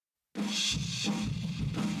Hello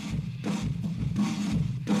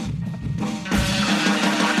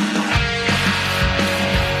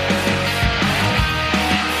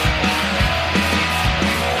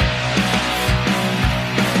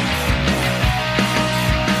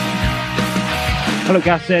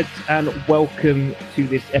Gasheads and welcome to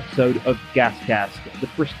this episode of Gascast, the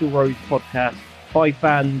Bristol Rovers podcast by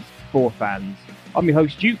fans for fans. I'm your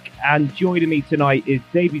host Duke, and joining me tonight is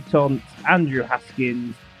debutant Andrew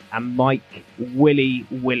Haskins and Mike Willie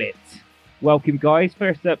Willett. Welcome guys.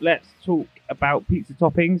 First up, let's talk about pizza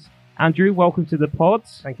toppings. Andrew, welcome to the pod.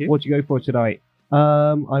 Thank you. What'd you go for tonight?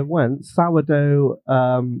 I went sourdough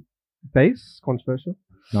base, controversial.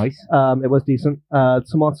 Nice. It was decent.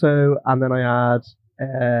 Tomato, and then I had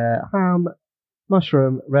ham,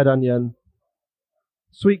 mushroom, red onion,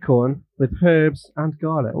 sweet corn with herbs and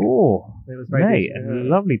garlic. Oh, it was very mate, decent, a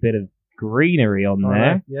lovely bit of greenery on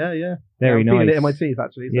there. Yeah. Very I'm nice. feeling it in my teeth,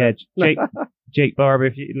 actually. So. Yeah, Jake Barber,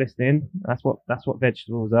 if you're listening, that's what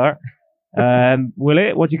vegetables are.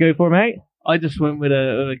 Willett, what'd you go for, mate? I just went with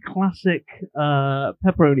a classic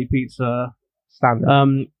pepperoni pizza.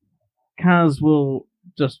 Standard. Kaz will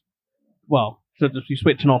should just be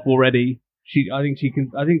switching off already. I think she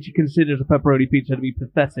considers a pepperoni pizza to be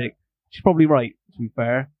pathetic. She's probably right, to be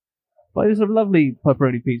fair. But it was a lovely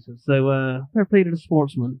pepperoni pizza. So fair play to the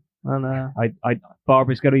sportsman. And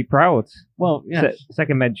Barbara's going to be proud. Well, yes.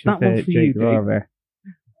 Second mention That for one's for Jake you, Barber.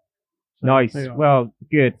 So, Nice. there you are. Well,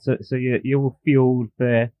 good. So you'll fueled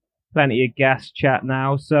for plenty of gas chat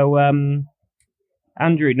now. So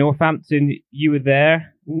Andrew, Northampton, you were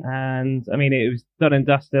there, and I mean it was done and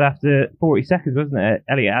dusted after 40 seconds, wasn't it?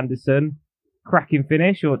 Elliot Anderson, cracking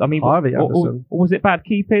finish, or I mean, Harvey Anderson. or was it bad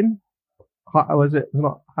keeping? Was it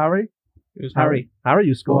not Harry? It was Harry. Harry,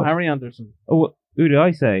 you Or scored. Harry Anderson. Or who did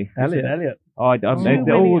I say? Elliot. Oh, I Oh,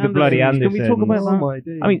 all the bloody Andersons. Andersons. Can we talk about Oh my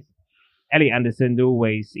days. I mean, Elliot Anderson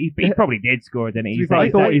always. He probably did score, didn't he? To be fair,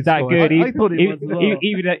 I thought He's he'd that scored. good. I thought he was as well.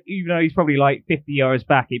 Even though he's probably like 50 yards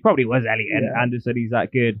back, he probably was Elliot Anderson. He's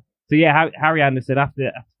that good. So yeah, Harry Anderson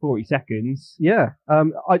after 40 seconds. Yeah.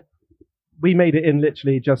 We made it in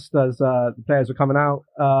literally just as the players were coming out.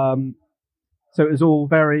 So it was all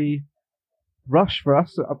very rush for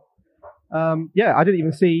us. I didn't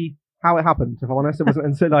even see how it happened, if I'm honest. It wasn't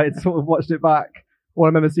until I sort of watched it back. All I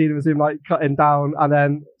remember seeing was him like cutting down and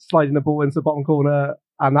then sliding the ball into the bottom corner,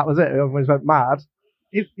 and that was it. Everyone just went mad.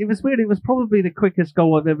 It was weird. It was probably the quickest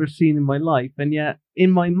goal I've ever seen in my life, and yet in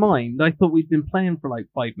my mind, I thought we'd been playing for like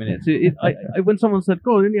 5 minutes. When someone said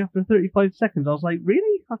goal only after 35 seconds, I was like,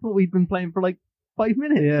 really? I thought we'd been playing for like 5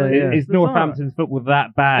 minutes. Yeah, Like, yeah. Is bizarre. Northampton's football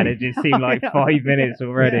that bad? It just seemed like 5 minutes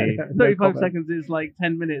already. Yeah. 35 comment. seconds is like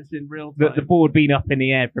 10 minutes in real time. The ball had been up in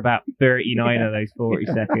the air for about 39 of those 40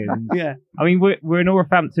 seconds. Yeah. I mean, we're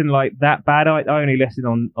Northampton like that bad. I only listened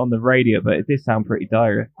on the radio, but it did sound pretty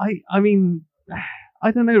dire. I mean,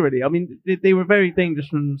 I don't know really. I mean, they were very dangerous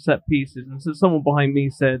from set pieces, and so someone behind me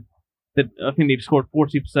said that I think they've scored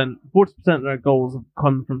 40% of their goals have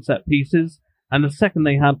come from set pieces. And the second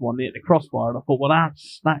they had one, they hit the crossbar, and I thought, well,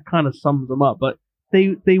 that kind of sums them up. But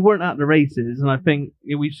they weren't at the races, and I think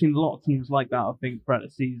we've seen a lot of teams like that, I think, throughout the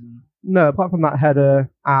season. No, apart from that header,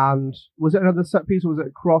 and was it another set piece or was it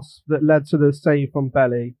a cross that led to the save from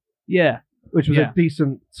Belly, Yeah. which was Yeah. a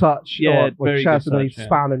decent touch, Yeah, or very Chess good and he touch, yeah.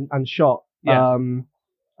 span and shot. Yeah.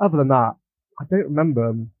 Other than that, I don't remember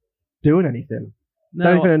them doing anything. No,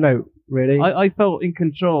 Not even a note, really. I felt in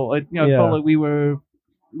control. I Yeah. felt like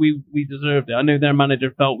we deserved it. I know their manager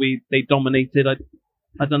felt they dominated.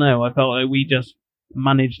 I don't know. I felt like we just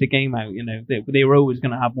managed the game out. They were always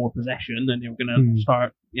going to have more possession, and they were going to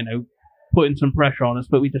start putting some pressure on us.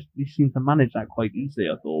 But we seemed to manage that quite easily,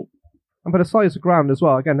 I thought. And for the size of ground as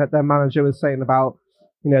well, again, that their manager was saying about,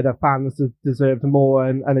 their fans deserved more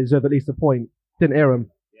and they deserved at least a point. Didn't hear them.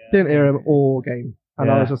 Didn't hear them all game.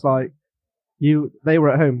 And I was just like, they were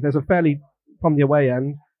at home. There's a from the away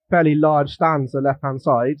end, fairly large stands to the left-hand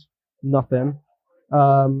side. Nothing.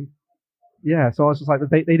 So I was just like,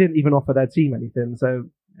 they didn't even offer their team anything. So,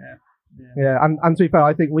 and to be fair,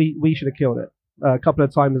 I think we should have killed it. A couple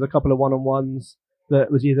of times, a couple of one-on-ones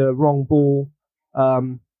that was either wrong ball,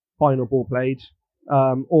 final ball played,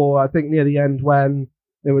 or I think near the end when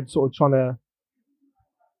they were sort of trying to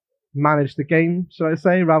manage the game, should I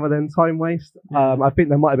say, rather than time waste. I think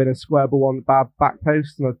there might have been a square ball on the bad back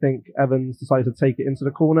post, and I think Evans decided to take it into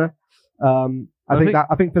the corner. I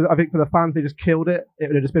think for the fans, they just killed it. It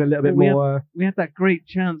would have just been a little bit more. We had that great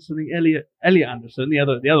chance. I think Elliot Anderson, the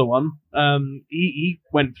other one, he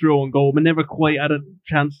went through on goal, but never quite had a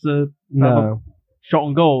chance to have a shot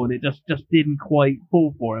on goal, and it just didn't quite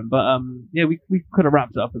fall for him. But we could have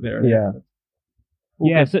wrapped it up a bit earlier. Yeah.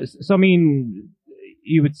 Yeah, so I mean,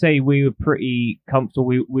 you would say we were pretty comfortable.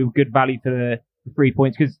 We were good value for the 3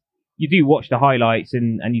 points, because you do watch the highlights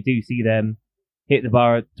and you do see them hit the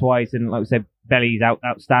bar twice, and like I said, Belly's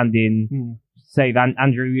outstanding save. And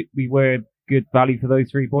Andrew, we were good value for those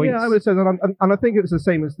 3 points. Yeah, I would say that, and I think it was the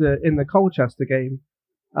same as in the Colchester game.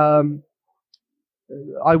 I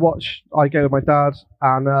go with my dad,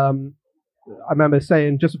 and I remember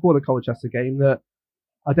saying just before the Colchester game that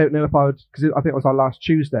I don't know if I would, because I think it was our last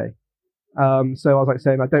Tuesday. So I was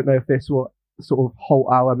saying I don't know if this will sort of halt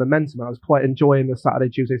our momentum. I was quite enjoying the Saturday,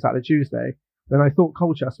 Tuesday. Then I thought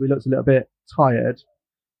Colchester, we looked a little bit tired,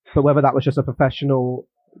 but whether that was just a professional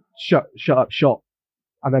shut up shot,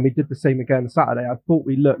 and then we did the same again Saturday. I thought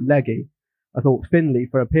we looked leggy. I thought Finley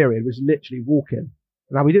for a period was literally walking.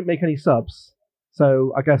 Now we didn't make any subs,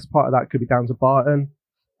 so I guess part of that could be down to Barton,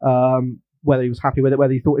 whether he was happy with it,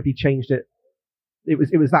 whether he thought if he changed it, it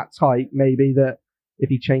was that tight maybe that if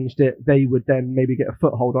he changed it, they would then maybe get a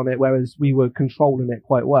foothold on it, whereas we were controlling it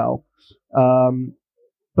quite well.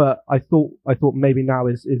 But I thought maybe now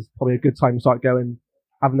is probably a good time to start going,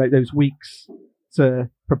 having those weeks to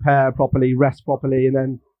prepare properly, rest properly, and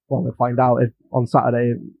then we'll find out if on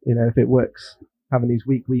Saturday, if it works, having these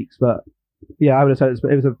weeks. But yeah, I would have said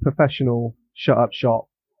it was a professional shut up shot.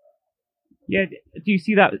 Yeah, do you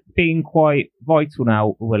see that being quite vital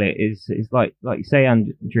now, Will it? Is like you say,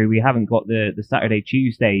 Andrew, we haven't got the Saturday,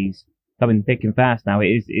 Tuesdays coming thick and fast now. It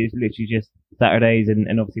is literally just Saturdays, and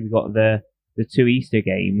obviously we've got the 2 Easter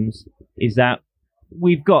games. Is that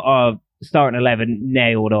we've got our starting 11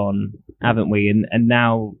 nailed on, haven't we? And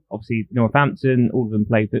now, obviously, Northampton, all of them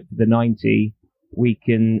play for the 90. We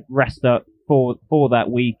can rest up for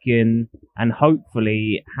that week and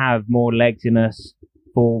hopefully have more legs in us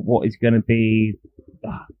for what is going to be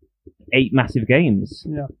 8 massive games.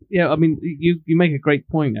 Yeah. I mean, you make a great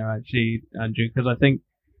point there, actually, Andrew, because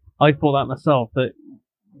I thought that myself, that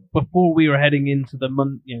before we were heading into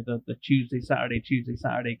the Tuesday,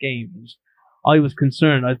 Saturday games, I was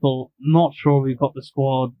concerned. I thought, not sure we've got the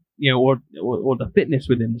squad, or the fitness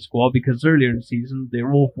within the squad, because earlier in the season they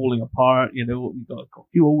were all falling apart. We've got a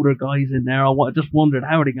few older guys in there. I just wondered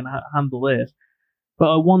how are they going to handle this.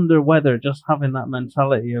 But I wonder whether just having that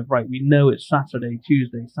mentality of, right, we know it's Saturday,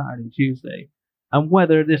 Tuesday, and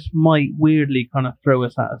whether this might weirdly kind of throw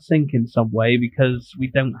us out of sync in some way, because we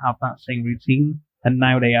don't have that same routine. And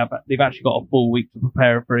now they've actually got a full week to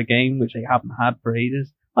prepare for a game, which they haven't had for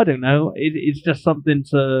ages. I don't know. It's just something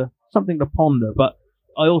to ponder. But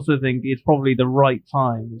I also think it's probably the right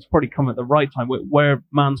time. It's probably come at the right time where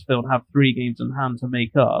Mansfield have 3 games in hand to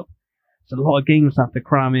make up. It's a lot of games to have to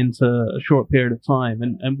cram into a short period of time,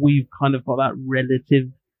 and we've kind of got that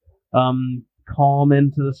relative calm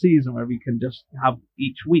into the season where we can just have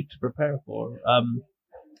each week to prepare for.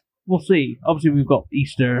 We'll see. Obviously, we've got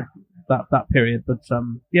Easter that period, but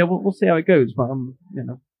we'll see how it goes. But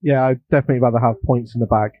yeah, I'd definitely rather have points in the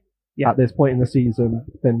bag at this point in the season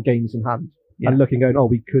than games in hand. And looking, going,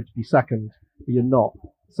 we could be second, but you're not.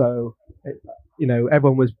 So,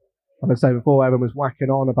 everyone was, like I said before, everyone was whacking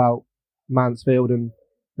on about Mansfield and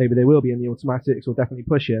maybe they will be in the automatics or definitely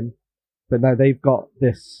pushing, but now they've got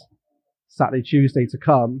this Saturday, Tuesday to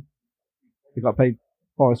come. They've got to play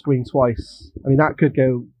Forest Green twice. I mean, that could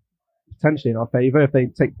go potentially in our favour if they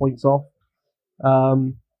take points off.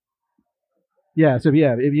 I'd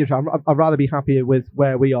rather be happier with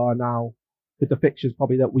where we are now with the fixtures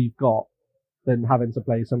probably that we've got than having to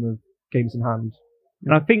play some of the games in hand.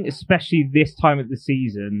 And I think especially this time of the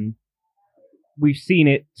season, we've seen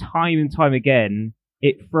it time and time again.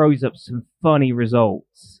 It throws up some funny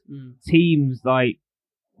results. Teams like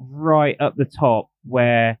right up the top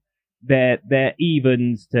where they're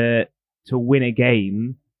evens to win a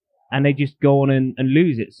game, and they just go on and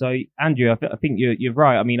lose it. So Andrew, I think you're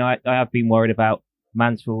right. I mean, I have been worried about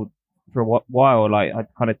Mansfield for a while. Like I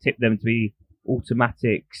kind of tipped them to be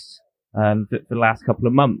automatics for the last couple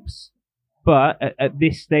of months. But at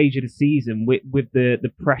this stage of the season, with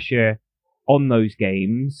the pressure on those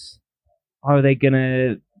games, are they going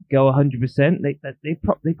to go 100%?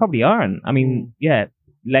 They probably aren't. I mean,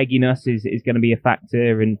 legginess is going to be a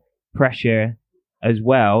factor, and pressure as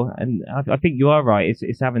well. And I think you are right.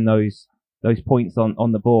 It's having those points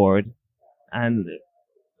on the board, and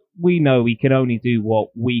we know we can only do what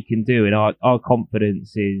we can do, and our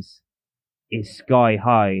confidence is sky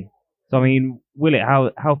high. So I mean, will it?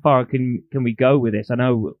 How far can we go with this? I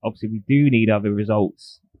know obviously we do need other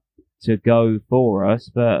results to go for us,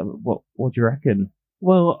 but what do you reckon?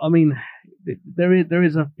 Well, I mean, there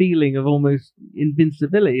is a feeling of almost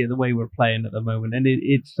invincibility in the way we're playing at the moment, and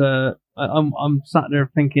it's I'm sat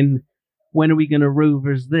there thinking, when are we going to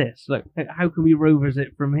Rovers this? Like, how can we Rovers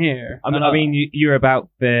it from here? I mean, you're about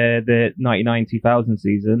the 99-2000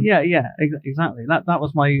 season. Yeah, exactly. That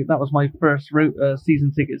was my first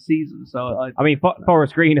season ticket season. So I mean,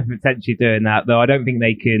 Forest Green are potentially doing that, though. I don't think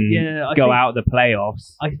they can go out of the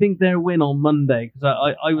playoffs. I think their win on Monday,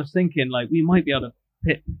 because I was thinking like we might be able to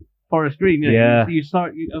pit Forest Green. You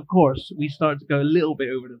start, of course, we start to go a little bit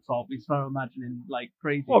over the top. We start imagining like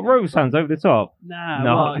crazy. What, Rovers fans over the top?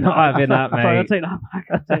 Nah, not having that, mate. Sorry, I'll take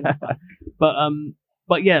that back.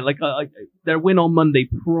 But yeah, like their win on Monday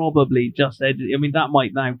probably just edged. I mean, that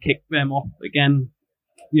might now kick them off again.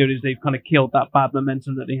 You know, they've kind of killed that bad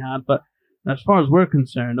momentum that they had. But as far as we're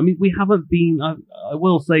concerned, I mean, we haven't been. I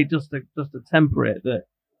will say just to temper it that.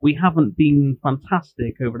 We haven't been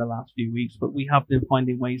fantastic over the last few weeks, but we have been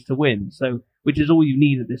finding ways to win. So, which is all you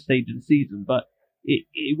need at this stage of the season. But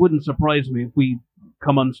it wouldn't surprise me if we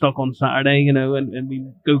come unstuck on Saturday, you know, and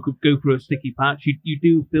we go through a sticky patch. You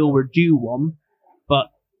do feel we're due one, but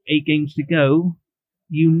 8 games to go.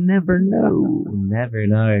 You never know. Never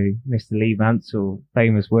know, Mr. Lee Mansell,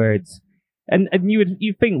 famous words. And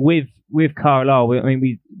you think with Carlisle, I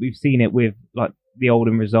mean we've seen it with like the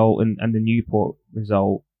Oldham result and the Newport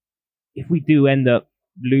result. If we do end up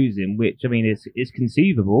losing, which I mean is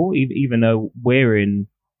conceivable, even though we're in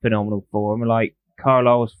phenomenal form, like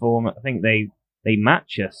Carlisle's form, I think they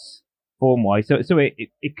match us form wise. So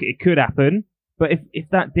it could happen. But if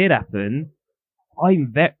that did happen,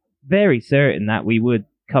 I'm very certain that we would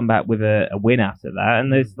come back with a win after that.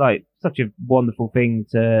 And there's like such a wonderful thing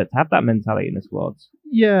to have that mentality in the squads.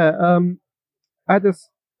 Yeah, I had this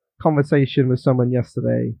conversation with someone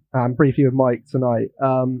yesterday and briefly with Mike tonight.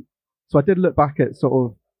 So I did look back at sort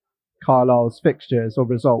of Carlisle's fixtures or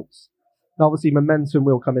results. And obviously momentum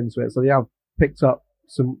will come into it. So they have picked up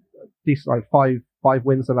some decent, like five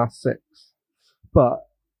wins the last 6. But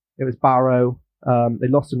it was Barrow. They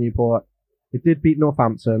lost to Newport. They did beat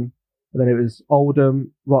Northampton. And then it was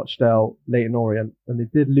Oldham, Rochdale, Leyton Orient. And they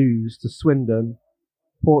did lose to Swindon,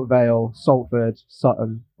 Port Vale, Salford,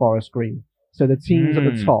 Sutton, Forest Green. So the teams at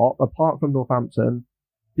the top, apart from Northampton,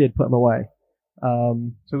 did put them away.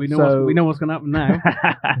 So we know what's going to happen now.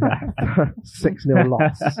 6-0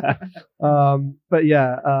 loss. But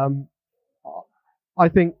yeah, I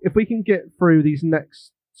think if we can get through these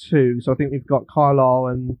next 2, so I think we've got Carlisle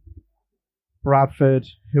and Bradford,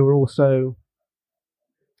 who are also,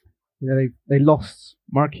 you know, they lost.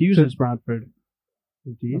 Mark Hughes is Bradford.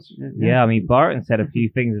 Yeah, I mean Barton said a few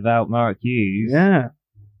things about Mark Hughes. Yeah.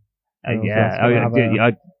 I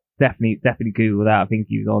definitely Google that. I think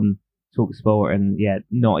he was on TalkSport, and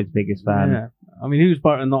not his biggest fan. Yeah, I mean, who's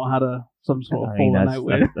Barton not had some sort of falling out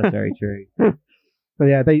with? That's very true. But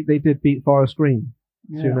yeah, they did beat Forest Green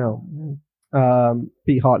 2-0.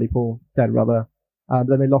 Beat Hartlepool, dead rubber.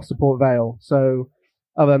 Then they lost to Port Vale. So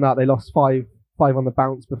other than that, they lost 5 on the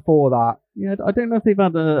bounce before that. Yeah, I don't know if they've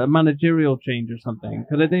had a managerial change or something,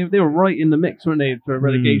 because they were right in the mix, weren't they, for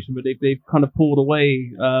relegation, but they've kind of pulled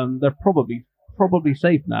away. They're probably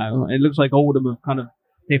safe now. It looks like Oldham have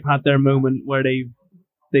they've had their moment where they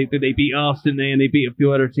beat us, didn't they, and they beat a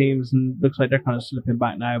few other teams, and looks like they're kind of slipping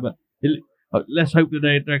back now. But let's hope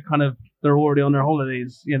that they're already on their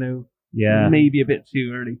holidays, you know. Yeah, maybe a bit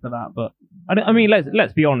too early for that, but I mean,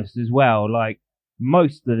 let's be honest as well. Like,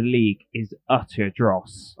 most of the league is utter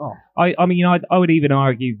dross. Oh. I mean, I would even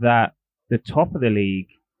argue that the top of the league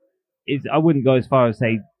is, I wouldn't go as far as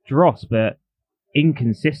say dross, but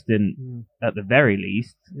inconsistent at the very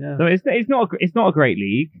least. Yeah. So it's not a great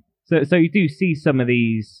league. So you do see some of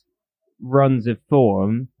these runs of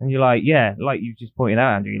form, and you're like, like you just pointed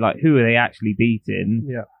out, Andrew, like, who are they actually beating?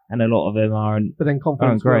 Yeah. And a lot of them aren't. But then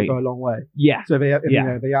confidence will go a long way. Yeah. So if you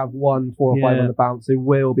know, they have 1, 4 or 5 on the bounce, they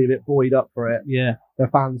will be a bit buoyed up for it. Yeah. Their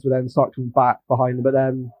fans will then start coming back behind them, but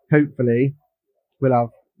then hopefully we'll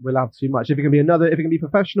have too much. If it can be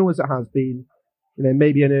professional as it has been, you know,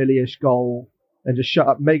 maybe an early-ish goal and just shut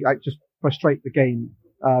up, just frustrate the game.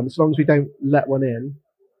 As long as we don't let one in,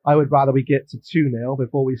 I would rather we get to 2-0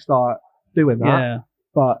 before we start doing that. Yeah.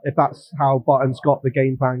 But if that's how Barton's got the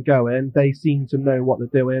game plan going, they seem to know what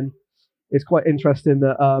they're doing. It's quite interesting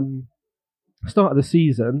that start of the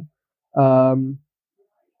season, a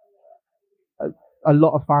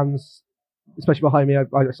lot of fans, especially behind me,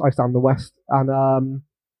 I stand in the west, and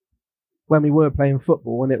when we were playing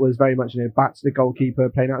football, and it was very much, you know, back to the goalkeeper,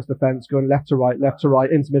 playing out to defence, going left to right,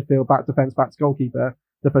 into midfield, back to defence, back to goalkeeper,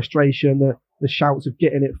 the frustration, the shouts of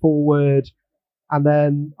getting it forward, and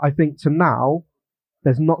then I think to now,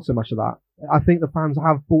 there's not so much of that. I think the fans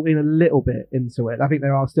have bought in a little bit into it. I think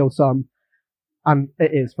there are still some And it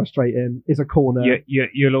is frustrating. It's a corner.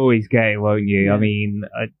 You'll always get it, won't you? Yeah. I mean,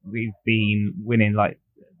 we've been winning like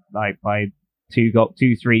by 3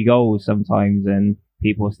 goals sometimes, and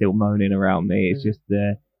people are still moaning around me. It's just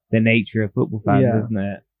the nature of football fans, Yeah. isn't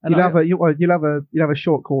it? You'll have a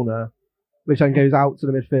short corner, which then goes out to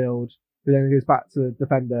the midfield, but then it goes back to the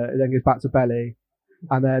defender, it then goes back to Belly,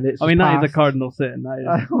 and then it's. I mean, that is a passed. cardinal sin. That is,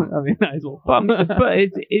 I mean, that is awful. But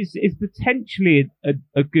it's potentially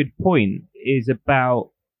a good point. Is about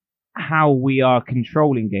how we are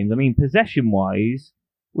controlling games. I mean, possession wise,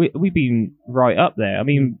 we've been right up there. I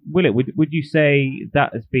mean, Willett, would you say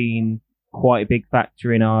that has been quite a big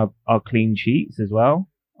factor in our clean sheets as well?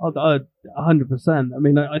 100%. I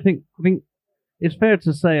mean, I think it's fair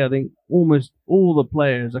to say I think almost all the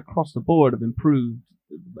players across the board have improved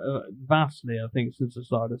vastly. I think since the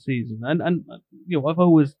start of the season, and you know, I've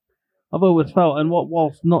always felt, and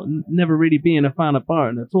whilst never really being a fan of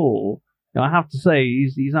Barton at all, you know, I have to say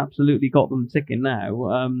he's absolutely got them ticking now.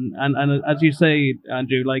 And as you say,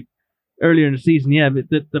 Andrew, like earlier in the season, yeah, but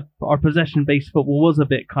our possession-based football was a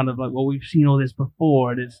bit kind of like, well, we've seen all this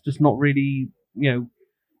before, and it's just not really, you know.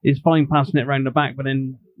 It's fine passing it around the back, but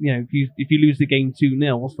then, you know, if you lose the game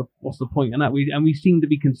 2-0, what's the point in that? We seem to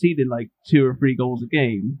be conceding like 2 or 3 goals a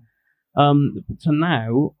game. To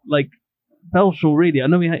now, like Belshaw, really, I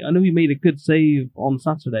know he made a good save on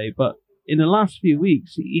Saturday, but in the last few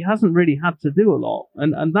weeks he hasn't really had to do a lot,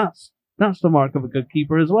 and that's the mark of a good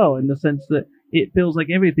keeper as well, in the sense that it feels like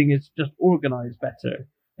everything is just organised better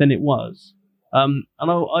than it was. And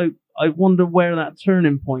I wonder where that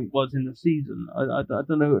turning point was in the season. I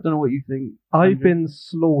don't know what you think. I've Andrew. been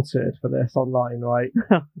slaughtered for this online, right?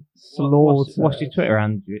 Slaughtered. What's your Twitter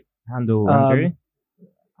handle, Andrew?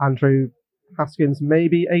 Andrew Haskins,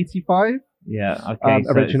 maybe 85. Yeah, okay.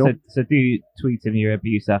 Original. So do tweet him your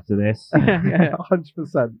abuse after this. Yeah. 100%.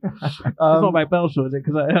 It's not about Belshaw, is it?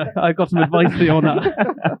 Because I got some advice for you on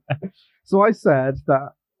that. So I said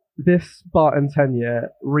that this Barton tenure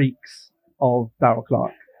reeks of Darrell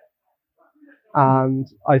Clarke. And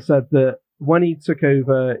I said that when he took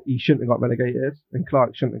over, he shouldn't have got relegated, and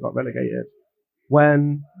Clarke shouldn't have got relegated.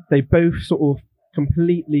 When they both sort of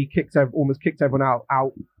completely almost kicked everyone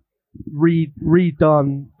out,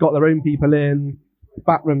 redone, got their own people in,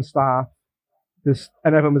 backroom staff, and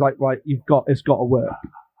everyone was like, right, it's got to work.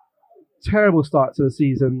 Terrible start to the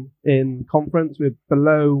season in conference. We're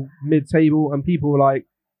below mid-table, and people were like,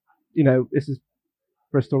 you know, this is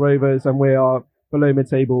Bristol Rovers, and we are below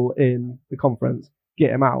mid-table in the conference. Get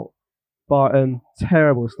him out. Barton,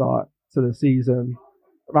 terrible start to the season.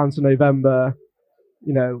 Around to November,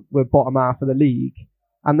 you know, we're bottom half of the league.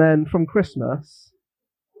 And then from Christmas,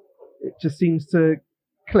 it just seems to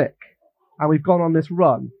click. And we've gone on this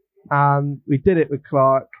run. And we did it with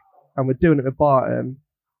Clarke, and we're doing it with Barton.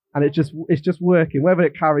 And it's just working, whether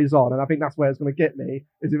it carries on. And I think that's where it's going to get me,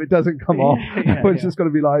 is if it doesn't come off, it's just going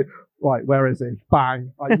to be like, right, where is he?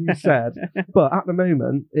 Bang, like you said. But at the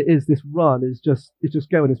moment, this run is just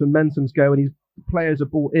going. Its momentum's going. These players are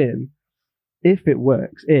brought in. If it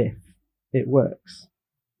works,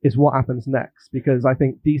 is what happens next. Because I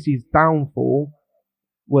think DC's downfall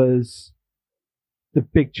was the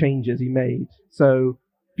big changes he made. So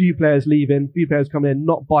few players leaving, few players coming in,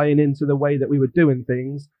 not buying into the way that we were doing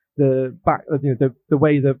things. The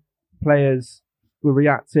way the players were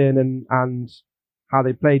reacting and how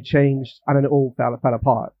they played changed, and then it all fell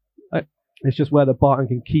apart. It's just whether Barton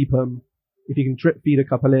can keep them. If you can drip feed a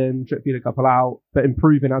couple in, drip feed a couple out, but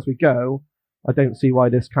improving as we go, I don't see why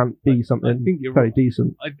this can't be something very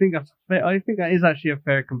decent. I think that's fair. I think that is actually a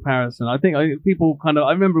fair comparison. I think people kind of.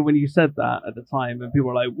 I remember when you said that at the time, and people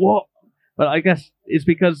were like, "What?" But I guess it's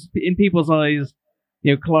because in people's eyes,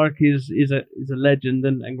 you know, Clarke is a legend,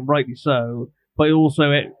 and rightly so. But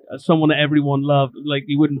also someone that everyone loved. Like,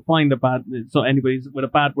 you wouldn't find anybody with a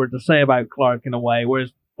bad word to say about Clarke in a way.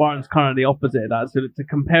 Whereas Barton's kind of the opposite of that. So to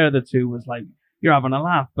compare the two was like, you're having a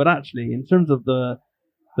laugh. But actually, in terms of the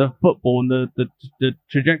football and the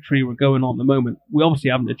trajectory we're going on at the moment, we obviously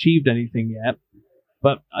haven't achieved anything yet.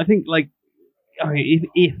 But I think, like, I mean,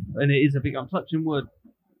 if and it is a big, I'm touching wood.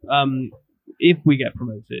 If we get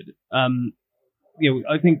promoted, you know,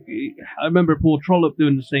 I remember Paul Trollope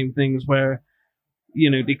doing the same things where, you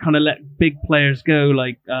know, they kind of let big players go,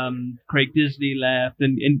 like Craig Disley left,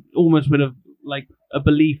 and almost with a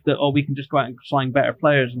belief that, we can just go out and sign better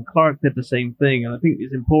players. And Clarke did the same thing. And I think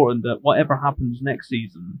it's important that whatever happens next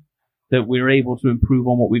season, that we're able to improve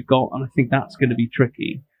on what we've got. And I think that's going to be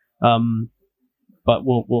tricky. But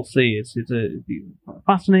we'll see. It's a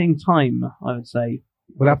fascinating time, I would say.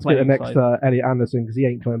 We'll have to get the next Elliot Anderson, because he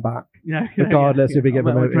ain't coming back. regardless if we give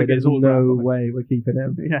him I'm trying to get there's his autograph no on it. way we're keeping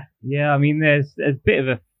him. Yeah. Yeah, I mean, there's a bit of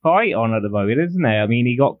a fight on at the moment, isn't there? I mean,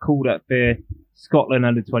 he got called up for Scotland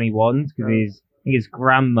under-21s because his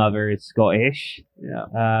grandmother is Scottish.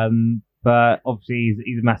 Yeah. But obviously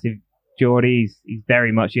he's a massive Geordie. He's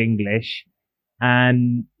very much English,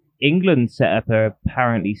 and England set up are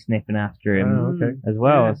apparently sniffing after him Okay. as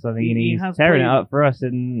well. Yeah. So I mean, He he's has tearing it played- up for us,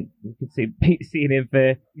 and we could seeing him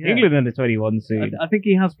for England under-21 soon. I think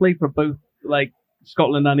he has played for both, like,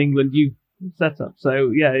 Scotland and England youth setup.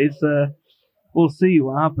 So, yeah, it's, we'll see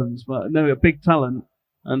what happens. But, no, a big talent.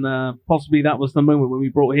 And possibly that was the moment when we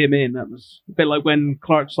brought him in. That was a bit like when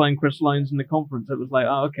Clark signed Chris Lyons in the conference. It was like,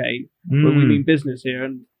 oh, okay, well, we mean business here.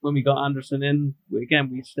 And when we got Anderson in, we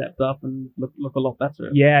stepped up and look a lot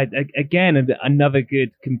better. Yeah, again, another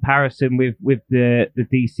good comparison with the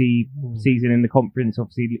DC season in the conference,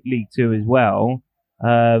 obviously League Two as well.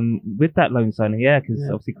 With that loan signing, because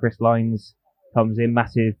obviously Chris Lyons comes in,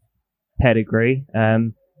 massive pedigree.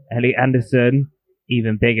 Elliot Anderson,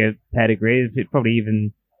 even bigger pedigree, probably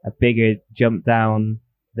even a bigger jump down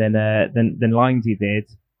than Lynesy did.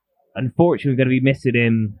 Unfortunately, we're going to be missing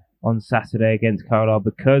him on Saturday against Carlisle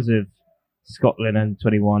because of Scotland and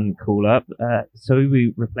 21 call up. So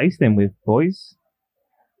we replaced him with, boys.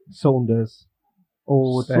 Saunders.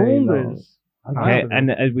 All day long. Saunders. Okay,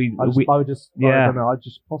 and I would just I don't know, I'd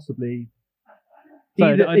just possibly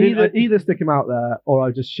either stick him out there or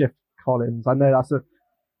I just shift Collins. I know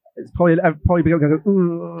it's probably going to go,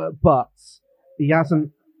 ooh, but he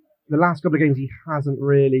hasn't. The last couple of games he hasn't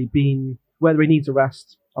really been. Whether he needs a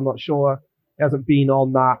rest, I'm not sure. He hasn't been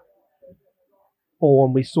on that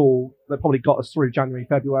form we saw that probably got us through January,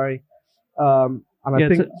 February. And I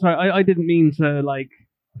think sorry, I didn't mean to like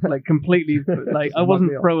completely like I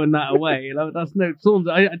wasn't throwing that away. Like, that's no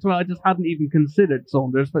Saunders. I just hadn't even considered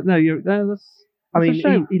Saunders, but no, that's. I mean,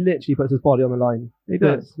 he literally puts his body on the line. He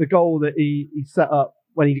does. The goal that he set up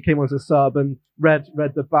when he came on as a sub and read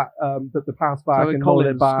the back the pass back and rolled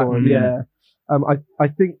it back. Scored, I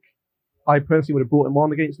think I personally would have brought him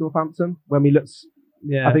on against Northampton when we looked.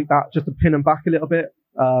 Yeah. I think that just to pin him back a little bit.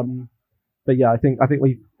 But yeah, I think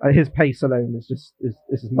we his pace alone is just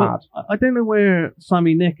mad. I don't know where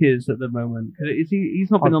Sammy Nick is at the moment.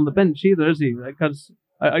 He's not been on the bench either, is he? Because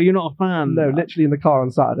are you not a fan? No, literally in the car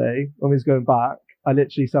on Saturday when we was going back, I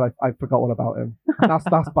literally said I forgot all about him. That's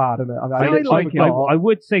bad, isn't it? I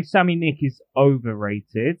would say Sammy Nick is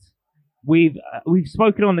overrated. We've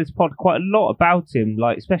spoken on this pod quite a lot about him,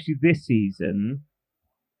 like especially this season,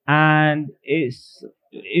 and it's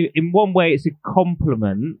in one way it's a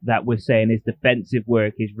compliment that we're saying his defensive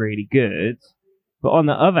work is really good, but on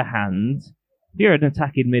the other hand, if you're an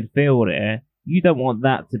attacking midfielder, you don't want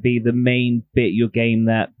that to be the main bit of your game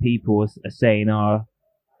that people are saying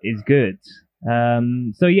is good.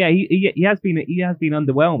 So yeah, he has been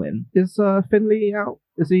underwhelming. Is Finley out?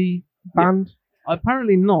 Is he banned?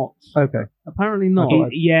 Apparently not. Okay. Apparently not.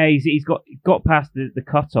 He's got past the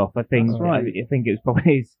cutoff. I think. That's right. I think it was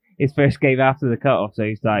probably his first game after the cutoff. So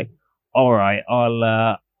he's like, all right,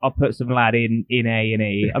 I'll put some lad in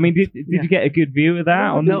A&E. I mean, did you get a good view of that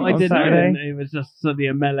on I didn't. Saturday? It was just suddenly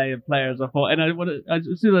a melee of players. I thought, and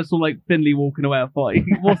as soon as I saw like Finley walking away, I thought,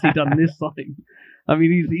 what's he done this time? I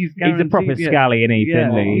mean, he's a proper scally, isn't he,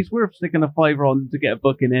 Finley? He's worth sticking a fiver on to get a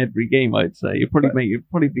book in every game. I'd say you'd probably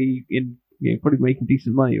making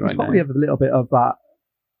decent money right now. Probably have a little bit of that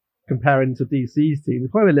comparing to DC's team.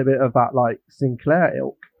 There's probably a little bit of that like Sinclair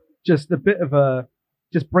ilk. Just a bit of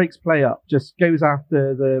just breaks play up, just goes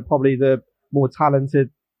after the more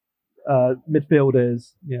talented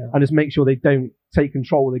midfielders, and just make sure they don't take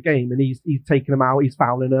control of the game. And he's taking them out, he's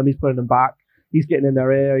fouling them, he's putting them back, he's getting in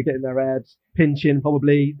their ear, getting in their head, pinching,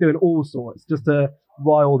 probably doing all sorts just to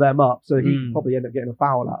rile them up. So he probably end up getting a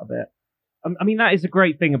foul out of it. I mean, that is a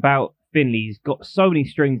great thing about Finley. He's got so many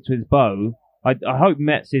strings to his bow. I hope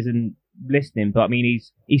Metz isn't listening, but I mean,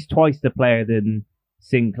 he's twice the player than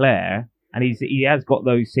Sinclair, and he has got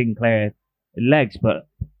those Sinclair legs, but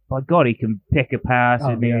by God, he can pick a pass.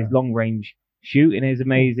 I mean, his long range shooting is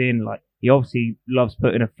amazing. Like, he obviously loves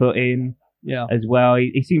putting a foot in as well.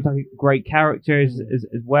 He seems like a great character as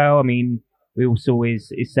well. I mean, we all saw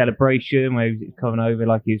his celebration where he was coming over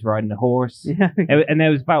like he was riding a horse. Yeah. And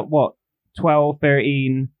there was about 12,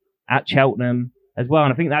 13 at Cheltenham as well,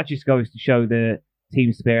 and I think that just goes to show the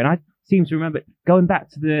team spirit. And I seem to remember, going back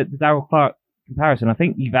to the Darrell Clark comparison, I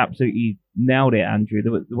think you've absolutely nailed it, Andrew,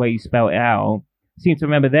 the way you spelled it out. I seem to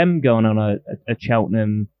remember them going on a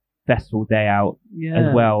Cheltenham festival day out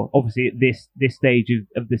as well, obviously at this stage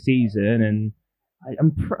of the season, and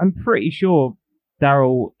I'm pretty sure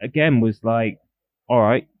Darrell again was like, all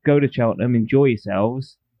right, go to Cheltenham, enjoy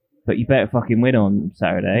yourselves, but you better fucking win on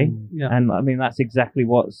Saturday. Yeah. And I mean, that's exactly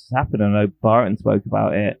what's happened. I know Barton spoke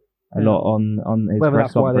about it a lot on his Whether press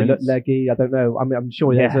that's why they conference. look leggy, I don't know. I mean, I'm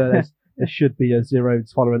sure there should be a zero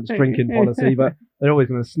tolerance drinking policy, but they're always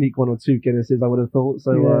going to sneak one or two Guinnesses, I would have thought.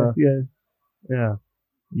 So,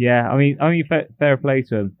 Yeah, I mean, fair play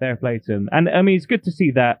to him. Fair play to him. And I mean, it's good to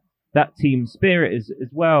see that team spirit as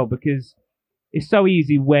well, because it's so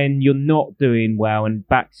easy when you're not doing well and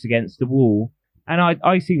backs against the wall. And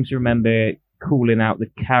I seem to remember calling out the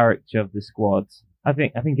character of the squad. I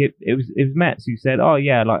think it was Metz who said, "Oh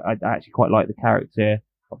yeah, like I actually quite like the character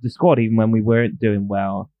of the squad even when we weren't doing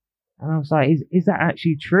well." And I was like, "Is that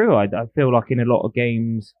actually true?" I feel like in a lot of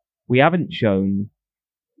games we haven't shown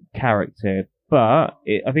character, but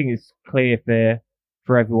I think it's clear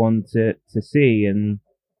for everyone to see. And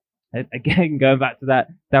again, going back to that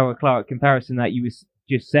Darrell Clarke comparison that you was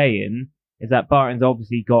just saying, is that Barton's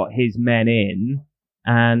obviously got his men in,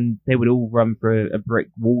 and they would all run through a brick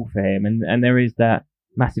wall for him, and there is that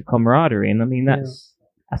massive camaraderie. And I mean, that's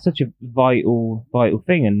such a vital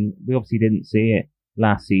thing, and we obviously didn't see it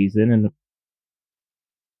last season. And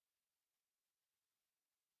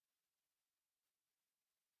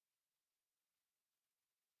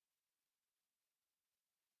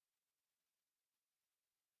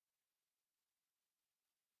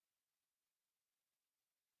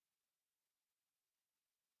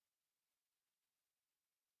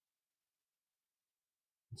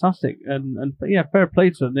Fantastic, and yeah, fair play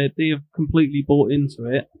to them. They have completely bought into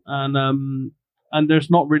it, and there's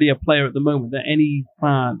not really a player at the moment that any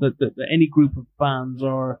fan that any group of fans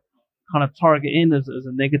are kind of targeting as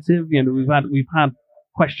a negative. You know, we've had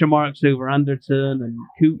question marks over Anderton and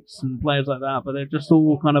Coots and players like that, but they're just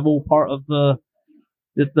all part of the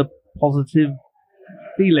positive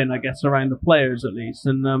feeling, I guess, around the players at least.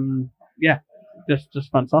 And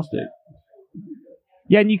just fantastic.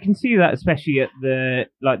 yeah, and you can see that especially at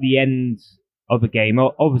the end of a game.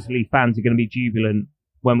 Obviously, fans are going to be jubilant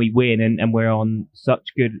when we win and we're on such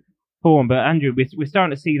good form. But Andrew, we're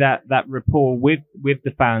starting to see that rapport with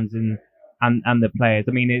the fans and the players.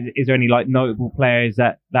 I mean, is there any like notable players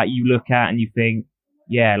that you look at and you think,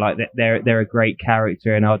 yeah, like they're a great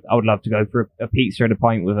character, and I would love to go for a pizza and a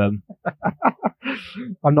pint with them.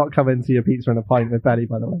 I'm not coming to your pizza and a pint with Benny,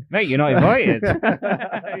 by the way. Mate, you're not invited.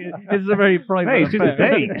 This is a very private Mate, it's just a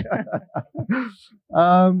date.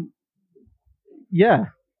 Yeah,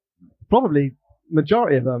 probably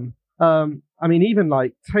majority of them. I mean, even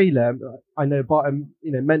like Taylor, I know Barton,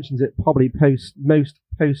 mentions it probably most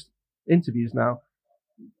post interviews now.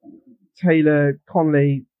 Taylor,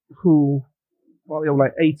 Conley, who, well, they're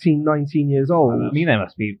like 18, 19 years old. I mean, they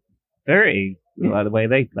must be 30, like the way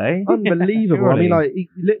they play. Unbelievable. I mean, like,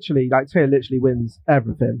 Taylor literally wins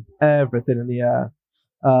everything in the air.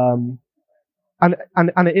 And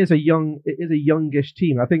it is a youngish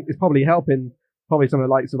team. I think it's probably helping some of the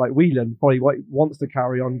likes of like Whelan probably wants to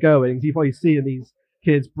carry on going. You're probably seeing these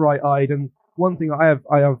kids bright-eyed. And one thing I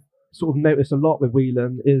have sort of noticed a lot with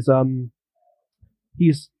Whelan is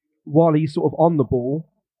while he's sort of on the ball,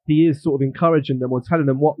 he is sort of encouraging them or telling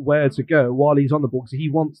them where to go while he's on the ball, because he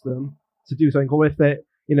wants them to do something. Or if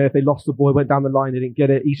they lost the ball, went down the line, they didn't get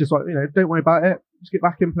it, he's just like, don't worry about it, just get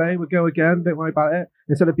back in play, we'll go again, don't worry about it.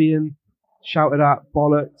 Instead of being shouted at,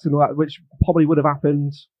 bollocks and all that, which probably would have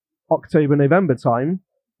happened October, November time.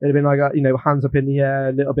 It'd have been like hands up in the air,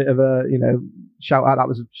 a little bit of a shout out, that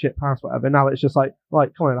was a shit pass, whatever. Now it's just like,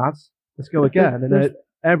 right, come on lads, let's go again. And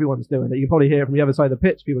everyone's doing it. You can probably hear it from the other side of the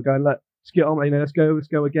pitch, people going, let's get on, let's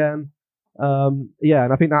go again. And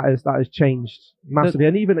I think that has changed massively.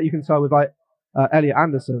 And even that you can tell with like Elliot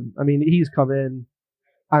Anderson. I mean, he's come in,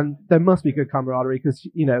 and there must be good camaraderie because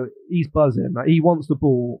he's buzzing. Like, he wants the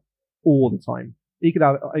ball all the time. He could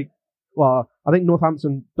have I think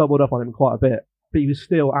Northampton doubled up on him quite a bit, but he was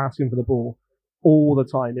still asking for the ball all the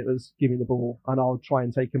time. It was, give me the ball and I'll try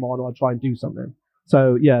and take him on, or I'll try and do something.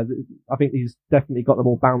 So yeah, I think he's definitely got them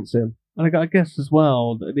all bouncing. And I guess as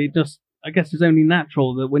well, I guess it's only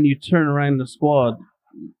natural that when you turn around the squad,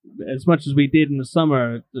 as much as we did in the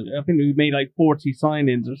summer, I think we made like 40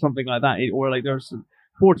 signings or something like that, or like there's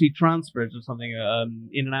 40 transfers or something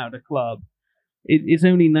in and out of the club. It's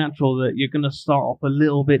only natural that you're going to start off a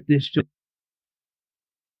little bit disjointed.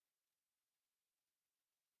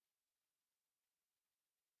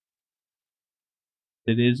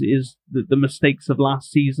 It is the mistakes of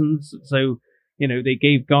last season. So, they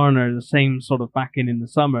gave Garner the same sort of backing in the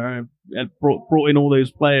summer, brought in all those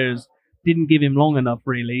players, didn't give him long enough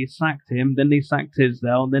really, sacked him, then they sacked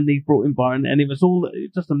Tisdale, and then they brought in Barton, and it was all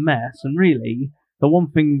just a mess. And really, the one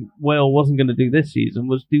thing Wales wasn't going to do this season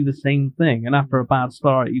was do the same thing. And after a bad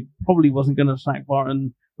start, he probably wasn't going to sack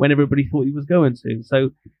Barton when everybody thought he was going to. So,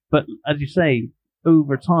 but as you say,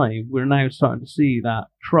 over time, we're now starting to see that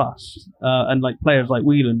trust, and like players like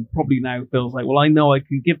Whelan probably now feels like, well, I know I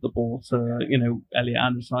can give the ball to, Elliot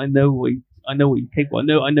Anderson. I know what he's capable.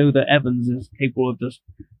 I know that Evans is capable of just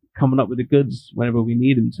coming up with the goods whenever we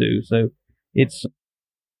need him to. So it's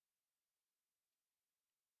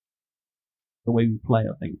the way we play,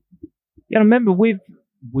 I think. Yeah, I remember with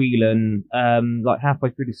Whelan, like halfway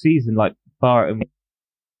through the season, like Barton.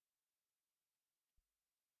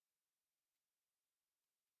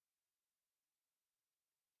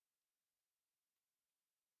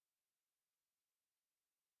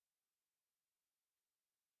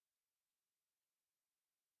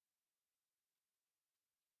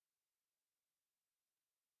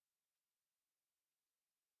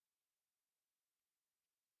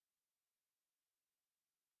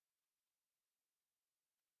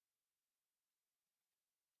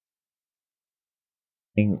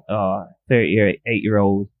 Oh,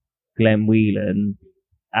 38-year-old Glenn Whelan,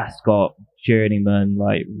 Ascot journeyman,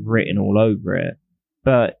 like written all over it.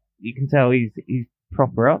 But you can tell he's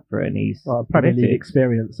proper up for it, and he's Premier League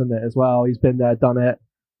experience in it as well. He's been there, done it.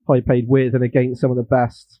 Probably played with and against some of the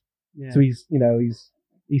best. Yeah. So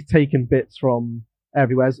he's taken bits from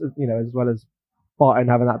everywhere, as well as Barton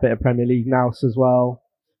having that bit of Premier League nous as well.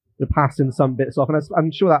 They're passing some bits off, and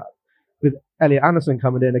I'm sure that with Elliot Anderson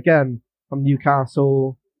coming in again from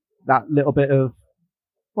Newcastle, that little bit of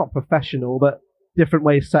not professional, but different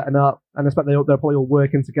ways setting up, and I expect they're probably all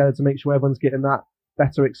working together to make sure everyone's getting that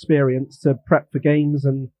better experience to prep for games.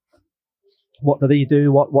 And what do they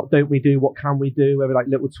do? What don't we do? What can we do? Whether like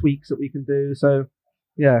little tweaks that we can do. So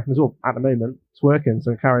yeah, it's all at the moment it's working.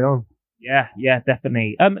 So carry on. Yeah,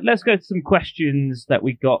 definitely. Let's go to some questions that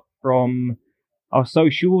we got from our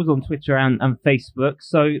socials on Twitter and Facebook.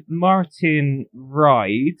 So Martin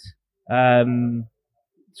Ride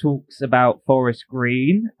talks about Forest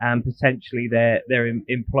Green and potentially their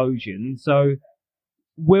implosion. So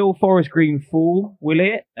will Forest Green fall? Will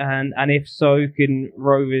it? And if so, can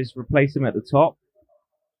Rovers replace them at the top?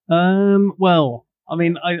 Well, I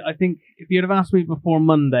mean, I think if you'd have asked me before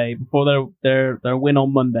Monday, before their win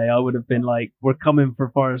on Monday, I would have been like, we're coming for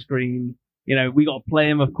Forest Green. We got to play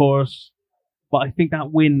them, of course. But I think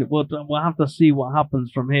that win, we'll have to see what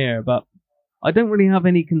happens from here. But I don't really have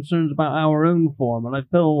any concerns about our own form, and I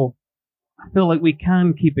feel like we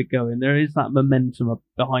can keep it going. There is that momentum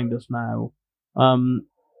behind us now.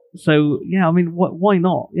 So yeah, I mean, why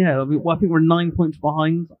not? Yeah, I mean, I think we're 9 points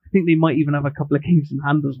behind. I think they might even have a couple of games in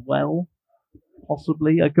hand as well.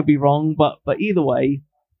 Possibly, I could be wrong, but either way,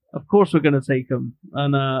 of course we're going to take them,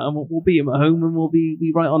 and we'll beat them at home, and we'll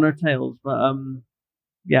be right on our tails. But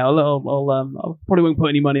yeah, I'll probably won't put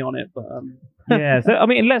any money on it, but yeah. So I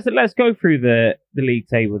mean, let's go through the league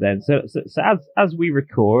table then. So as we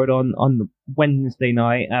record on Wednesday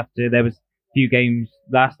night, after there was a few games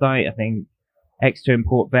last night, I think Exeter and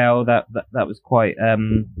Port Vale, that was quite a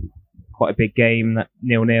big game, that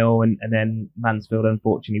 0-0, and then Mansfield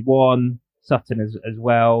unfortunately won, Sutton as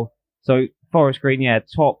well. So Forest Green, yeah,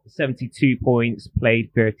 top 72 points,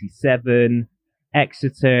 played 37.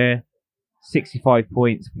 Exeter 65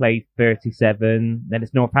 points, played 37. Then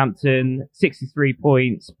it's Northampton, 63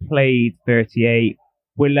 points, played 38.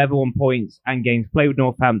 We're level on points and games played with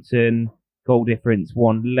Northampton. Goal difference,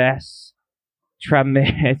 one less.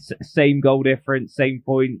 Tranmere, same goal difference, same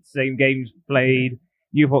points, same games played.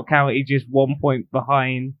 Newport County just 1 point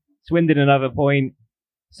behind. Swindon another point.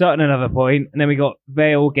 Sutton another point. And then we got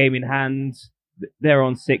Vale game in hand. They're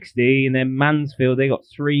on 60. And then Mansfield, they got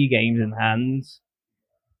 3 games in hand.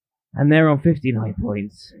 And they're on 59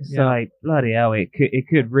 points. It's like, bloody hell, it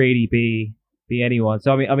could really be anyone.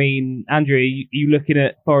 So, I mean, Andrew, you looking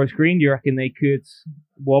at Forest Green? Do you reckon they could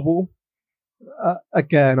wobble?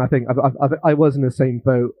 Again, I think I was in the same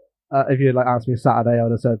boat. If you asked me Saturday, I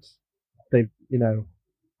would have said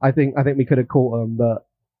I think we could have caught them, but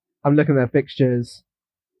I'm looking at their fixtures.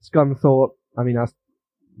 Scunthorpe, I mean,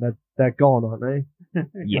 they're gone, aren't they?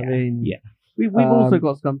 Yeah. I mean, yeah. We've also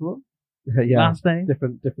got Scunthorpe. Yeah. Last day.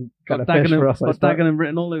 Different Got kind of fish for us. Got Dagenham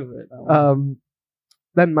written all over it.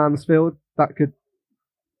 Then Mansfield, that could,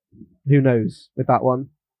 who knows with that one.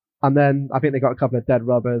 And then I think they got a couple of dead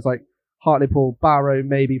rubbers, like Hartlepool, Barrow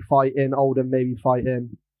maybe fighting, Oldham maybe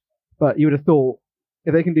fighting. But you would have thought,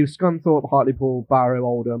 if they can do Scunthorpe, Hartlepool, Barrow,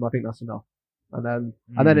 Oldham, I think that's enough. And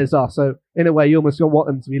then it's us. So in a way, you almost want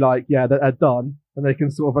them to be like, yeah, they're done, and they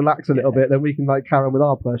can sort of relax a little bit. Then we can carry on with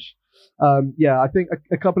our push. Yeah, I think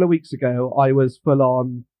a couple of weeks ago I was full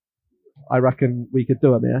on. I reckon we could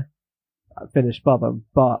do them here, finish above them.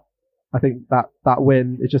 But I think that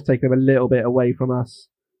win is just taking them a little bit away from us.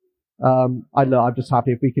 I'm just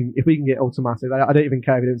happy if we can get automatic. I don't even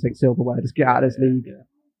care if we don't take silverware. Just get out of this league,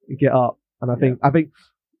 and get up. And I think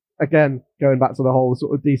again, going back to the whole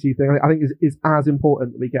sort of DC thing, I think it's as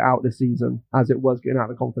important that we get out this season as it was getting out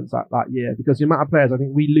of the conference that year, because the amount of players I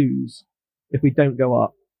think we lose if we don't go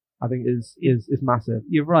up, I think is massive.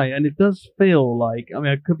 You're right, and it does feel like, I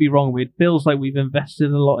mean, I could be wrong, but it feels like we've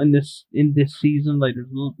invested a lot in this season. Like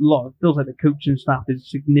there's a lot. It feels like the coaching staff is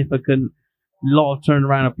significant. A lot of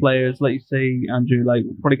turnaround of players, like you say, Andrew. Like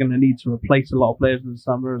we're probably going to need to replace a lot of players in the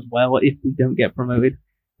summer as well if we don't get promoted.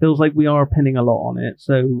 Feels like we are pinning a lot on it.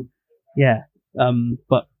 So yeah,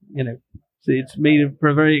 but you know, it's made it for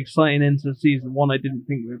a very exciting end to the season. One I didn't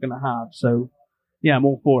think we were going to have. So yeah, I'm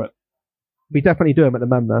all for it. We definitely do them at the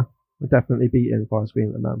Mem though. We're definitely beating Forest Green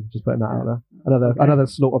at the Mem. Just putting that out there. Another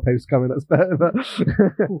slaughter post coming. That's better. But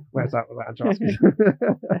where's that with that?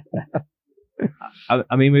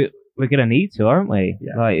 I mean, we're going to need to, aren't we?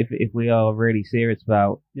 Yeah. Like if we are really serious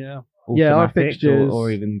about our fixtures or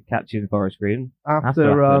even catching Forest Green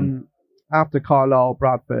after Carlisle,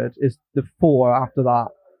 Bradford is the 4 after that.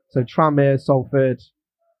 So Tranmere, Salford,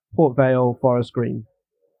 Port Vale, Forest Green.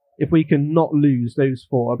 If we can not lose those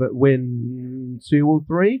 4 but win 2 or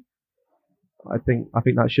 3, I think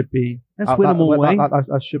that should be. Let's win them all,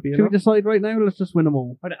 that should be. Can we decide right now? Let's just win them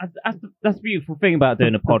all. That's the beautiful thing about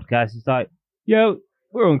doing a podcast. It's like,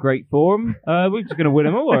 we're on great form. We're just going to win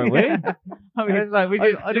them all, aren't we? I mean, it's like we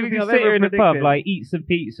just sit here in the pub, like eat some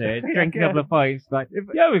pizza, drink a couple of pints, like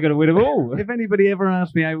we're going to win them all. If anybody ever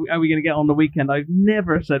asks me how are we going to get on the weekend, I've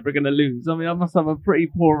never said we're going to lose. I mean, I must have a pretty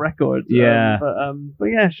poor record. Yeah. But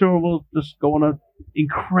yeah, sure, we'll just go on an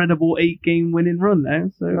incredible 8-game winning run now.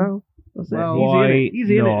 So that's it.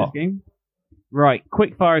 Easy in it, this game. Right,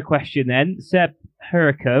 quick fire question then. Seb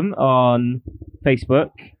Hurricane on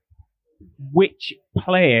Facebook. Which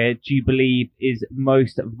player do you believe is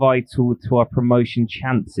most vital to our promotion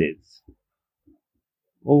chances?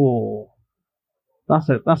 Oh, that's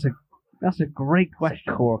a great question. It's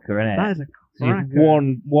a corker, isn't it? That is a cracker.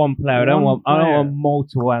 One player. I don't want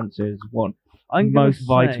multiple answers. One. Most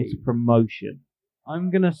vital to promotion. I'm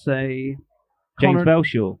gonna say James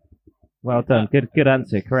Belshaw. Well done. Good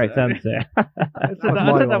answer. Correct answer. I said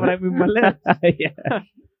that when I moved my lips. Yeah.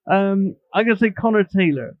 I'm gonna say Connor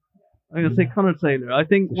Taylor. I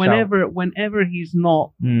think whenever he's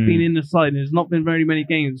not been in the side, and there's not been very many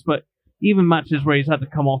games, but even matches where he's had to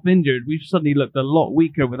come off injured, we've suddenly looked a lot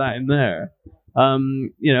weaker without him there.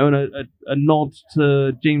 And a nod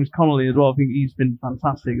to James Connolly as well. I think he's been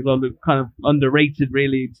fantastic as well. Kind of underrated,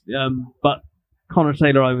 really. But Connor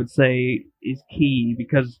Taylor, I would say, is key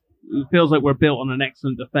because it feels like we're built on an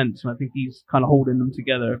excellent defence, and I think he's kind of holding them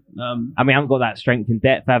together. I mean, we haven't got that strength and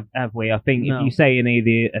depth, have we? I think if you say any of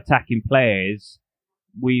the attacking players,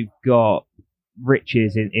 we've got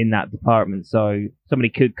riches in that department. So somebody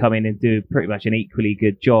could come in and do pretty much an equally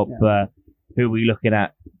good job. But who are we looking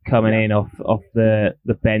at coming in off the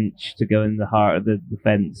bench to go in the heart of the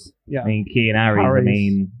defence? Yeah. I mean, Kean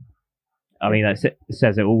Harries. I mean that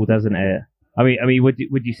says it all, doesn't it? I mean, would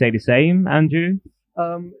you say the same, Andrew?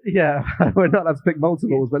 Yeah, we're not allowed to pick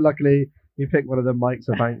multiples, but luckily you picked one of them, Mike,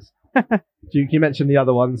 so thanks. Duke, you mentioned the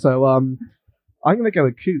other one, so I'm going to go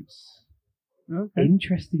with Coots. Okay.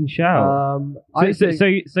 Interesting shout.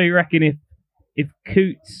 So you reckon if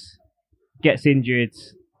Coots gets injured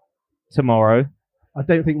tomorrow, I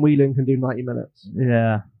don't think Whelan can do 90 minutes.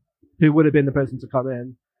 Yeah. Who would have been the person to come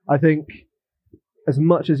in? I think as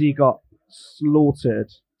much as he got slaughtered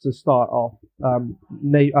to start off,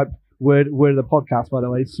 word of the podcast, by the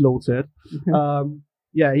way, slaughtered.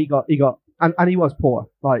 He got, and he was poor.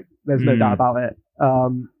 Like, there's no doubt about it.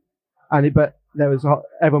 But there was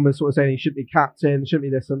everyone was sort of saying he shouldn't be captain, shouldn't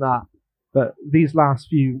be this and that. But these last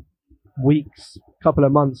few weeks, couple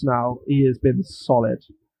of months now, he has been solid.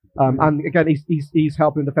 And again, he's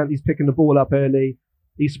helping defense. He's picking the ball up early.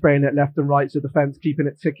 He's spraying it left and right to defense, keeping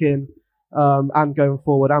it ticking, and going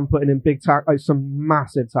forward and putting in some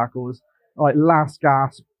massive tackles. Like last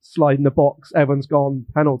gasp, sliding the box, everyone's gone,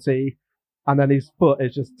 penalty, and then his foot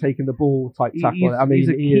is just taking the ball type tackle. He's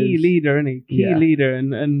a key leader, isn't he? Key leader,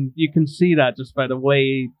 and you can see that just by the way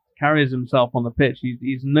he carries himself on the pitch.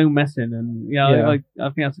 He's no messing, and I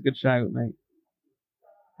think that's a good shout, mate.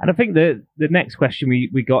 And I think the next question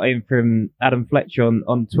we got in from Adam Fletcher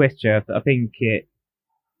on Twitter, I think it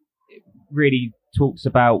really talks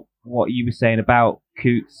about what you were saying about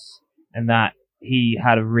Coots and that he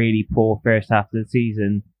had a really poor first half of the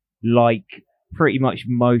season, like pretty much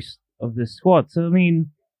most of the squad. So I mean,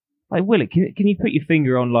 like Willett, can you put your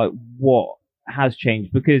finger on like what has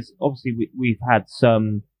changed? Because obviously we've had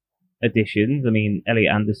some additions. I mean,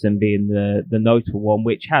 Elliot Anderson being the notable one,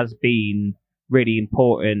 which has been really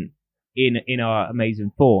important in our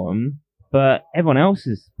amazing form. But everyone else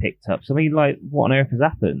has picked up. So I mean, like, what on earth has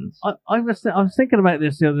happened? I was thinking about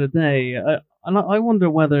this the other day, and I wonder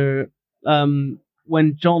whether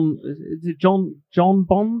when John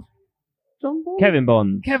Bond, Kevin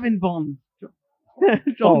Bond. John Bond. I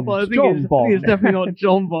think John Bond. it's definitely not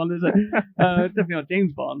John Bond, is it? Definitely not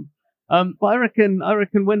James Bond. But I reckon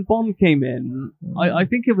when Bond came in, I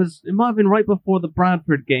think it might have been right before the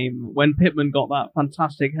Bradford game when Pittman got that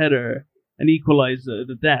fantastic header and equalised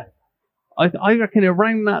the death. I reckon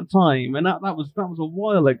around that time, and that was a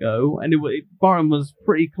while ago, and Barham was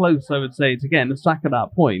pretty close, I would say, to getting the sack at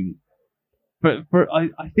that point. But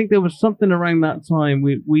I think there was something around that time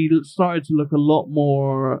we started to look a lot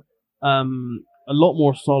more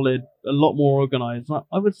solid, a lot more organised.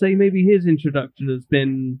 I would say maybe his introduction has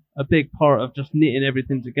been a big part of just knitting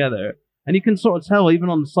everything together. And you can sort of tell, even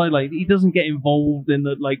on the sideline, he doesn't get involved in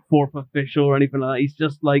the fourth official or anything like that. He's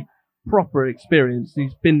just proper experience.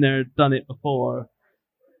 He's been there, done it before.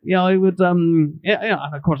 Yeah, I would. And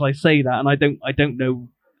of course I say that, and I don't know.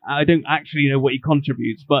 I don't actually know what he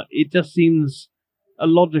contributes, but it just seems a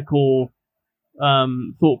logical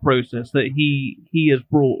thought process that he has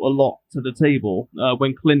brought a lot to the table.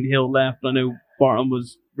 When Clint Hill left, I know Barton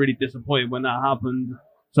was really disappointed when that happened.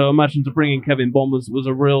 So I imagine to bring in Kevin Bond was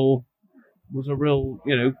a real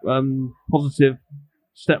positive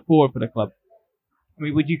step forward for the club. I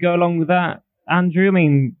mean, would you go along with that, Andrew? I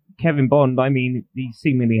mean, Kevin Bond, he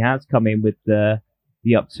seemingly has come in with the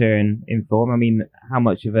upturn in form. I mean, how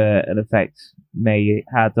much of an effect may it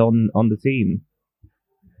had on the team?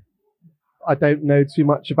 I don't know too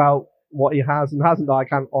much about what he has and hasn't. I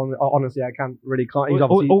can't honestly. I can't really.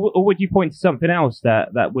 Or would you point to something else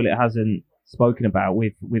that Willett hasn't spoken about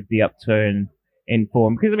with the upturn in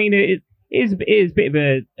form? Because I mean, it is a bit of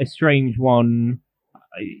a strange one.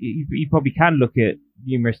 You probably can look at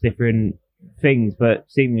numerous different things, but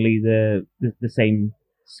seemingly the same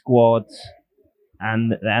squads,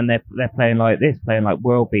 and they're playing like this, playing like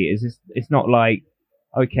world beaters. It's not like,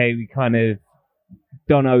 okay, we kind of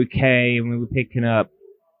done okay and we were picking up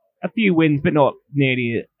a few wins, but not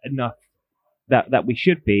nearly enough that we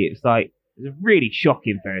should be. It's like it's a really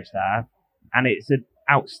shocking first half, and it's an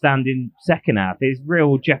outstanding second half. It's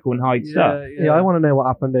real Jekyll and Hyde stuff. Yeah, I want to know what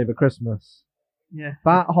happened over Christmas. Yeah,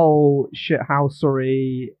 that whole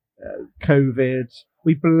shithousery, COVID,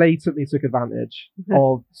 we blatantly took advantage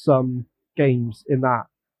of some games in that.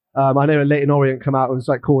 I know Leyton Orient come out and was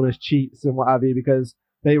calling us cheats and what have you because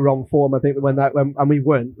they were on form. I think and we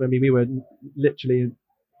weren't. I mean, we were literally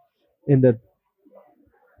in the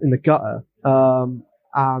gutter,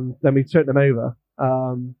 and then we turned them over,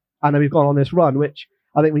 and then we've gone on this run, which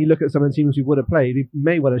I think when you look at some of the teams we would have played, we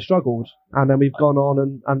may well have struggled, and then we've gone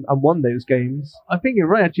on and won those games. I think you're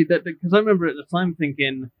right, actually, because I remember at the time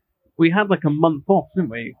thinking we had a month off, didn't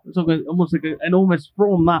we? It was almost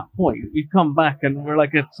from that point, we've come back and we're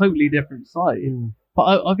a totally different side. Mm.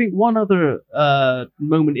 But I think one other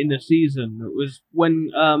moment in the season was when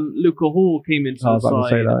Luca Hall came into the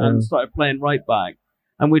side and started playing right back.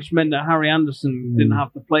 And which meant that Harry Anderson didn't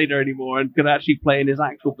have to play there anymore and could actually play in his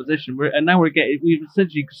actual position. And now we've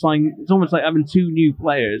essentially signed. It's almost like having two new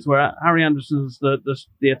players, where Harry Anderson's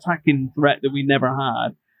the attacking threat that we never had,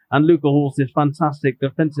 and Luca Hall's this fantastic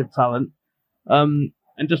defensive talent. And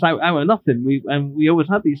just out of nothing, we always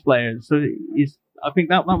had these players. So I think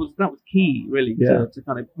that was key really to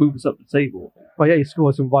kind of move us up the table. Well, yeah, he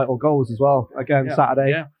scored some vital goals as well again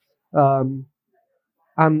Saturday. Yeah.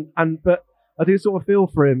 But I do sort of feel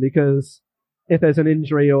for him because if there's an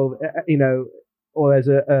injury or there's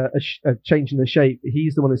a change in the shape,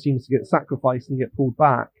 he's the one who seems to get sacrificed and get pulled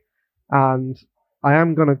back. And I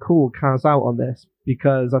am going to call Kaz out on this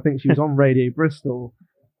because I think she was on Radio Bristol,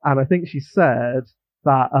 and I think she said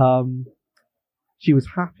that she was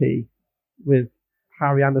happy with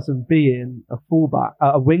Harry Anderson being a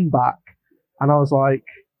wing back, and I was like,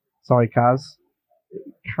 sorry, Kaz.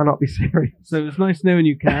 Cannot be serious. So it was nice knowing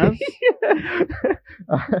you, Kaz.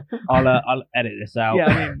 I'll edit this out. Yeah,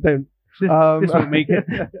 I mean, this won't make it.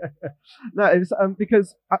 No, it's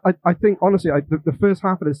because I think honestly, the first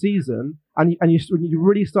half of the season, and you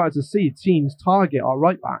really started to see teams target our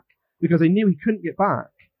right back because they knew he couldn't get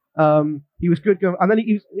back. He was good going, and then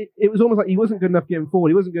it was almost like he wasn't good enough getting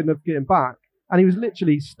forward. He wasn't good enough getting back, and he was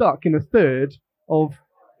literally stuck in a third of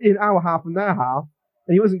in our half and their half.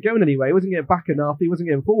 And he wasn't going anywhere. He wasn't getting back enough. He wasn't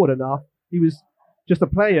getting forward enough. He was just a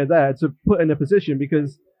player there to put in a position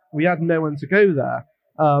because we had no one to go there.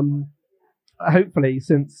 Hopefully,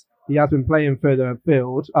 since he has been playing further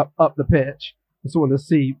afield, up the pitch, we're starting to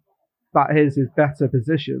see that is his better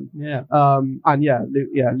position. Yeah. And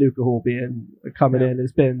Luca Hall coming in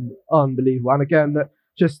has been unbelievable. And again,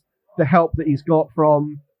 just the help that he's got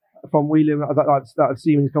from Whelan that I've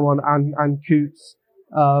seen he's come on and Coots.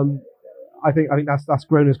 I think that's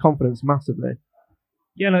grown his confidence massively.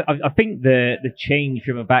 Yeah, no, I think the change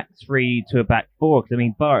from a back three to a back four, because I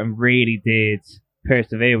mean Barton really did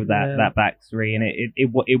persevere with that back three, and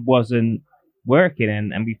it wasn't working,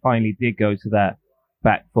 and we finally did go to that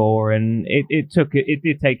back four, and it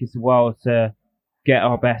did take us a while to get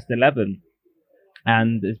our best 11,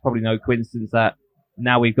 and it's probably no coincidence that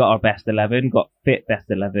now we've got our best 11, got fit best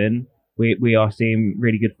 11. We are seeing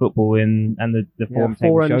really good football and the form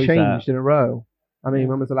table shows that. 4 unchanged in a row. I mean,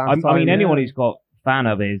 when was the last time? I mean, anyone who's got fan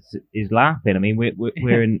of is laughing. I mean,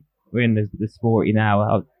 we're in the sporty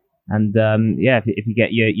now, and if you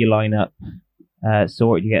get your lineup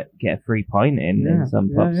sorted, you get a free pint in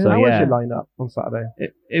some pubs. Yeah. So how was your lineup on Saturday?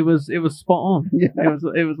 It was spot on. Yeah.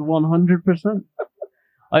 It was 100%.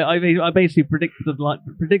 I basically predicted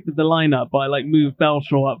the lineup by move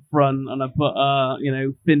Belshaw up front, and I put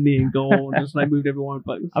Finley in goal, and just moved everyone.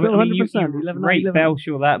 But still 100%. You rate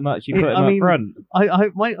Belshaw that much, you put him up front.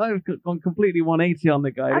 I've gone completely 180 on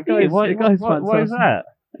the guy. The guy's fantastic. Why is that?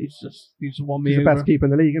 He's just won me He's over. the best keeper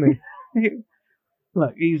in the league, isn't he?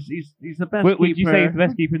 Look, he's the best. Would you say he's the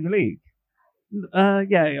best keeper in the league?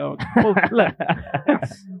 Yeah. Well, look,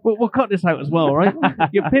 we'll cut this out as well, right?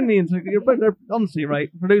 Your opinions, they're honestly, right?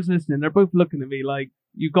 For those listening, they're both looking at me like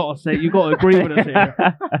you got to agree with us here.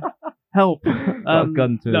 Help! Got a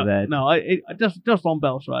gun to his head. No, I just on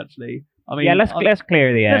Belshaw actually. I mean, let's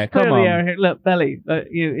clear the air. Let's clear the air here. Look, Belly,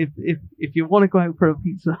 if you want to go out for a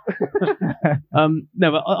pizza, no,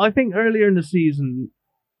 but I think earlier in the season.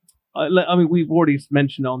 I mean, we've already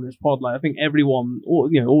mentioned on this pod. I think everyone, all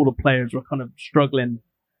the players were kind of struggling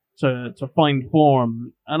to find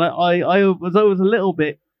form, and I was always a little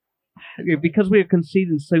bit because we were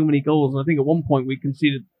conceding so many goals. And I think at one point we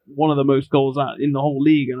conceded one of the most goals in the whole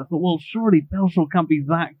league, and I thought, well, surely Belshaw can't be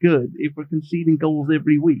that good if we're conceding goals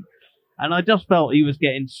every week. And I just felt he was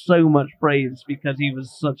getting so much praise because he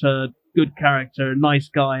was such a good character, nice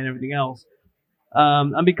guy, and everything else.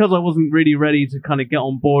 And because I wasn't really ready to kind of get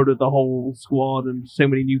on board with the whole squad and so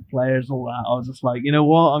many new players, all that, I was just like, you know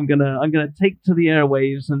what, I'm gonna take to the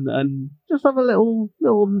airwaves and just have a little,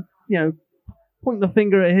 point the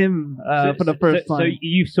finger at him for the first time. So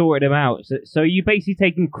you sorted him out. So you basically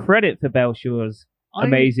taking credit for Belshaw's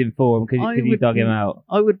amazing form because you dug him out.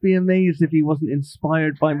 I would be amazed if he wasn't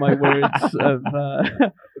inspired by my words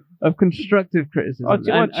of constructive criticism.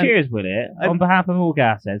 Cheers with it. On behalf of all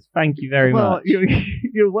Gasheads, thank you very much.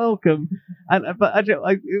 You're welcome. But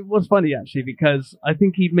actually, it was funny actually because I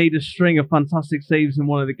think he made a string of fantastic saves in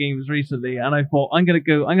one of the games recently, and I thought I'm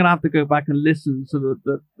gonna have to go back and listen to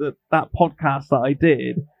that podcast that I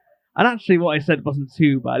did. And actually, what I said wasn't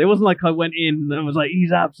too bad. It wasn't like I went in and was like,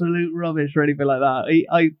 he's absolute rubbish or anything like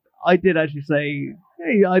that. I did actually say,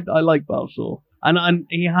 hey, I like Belshaw. And I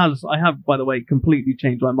have, by the way, completely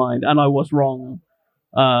changed my mind. And I was wrong,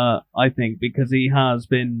 I think, because he has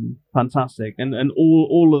been fantastic. And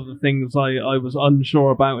all of the things I was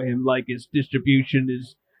unsure about him, like his distribution,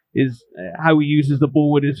 is how he uses the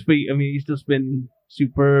ball with his feet. I mean, he's just been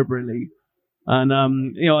superb, really. And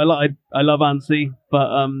I love Anstey, but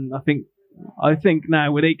I think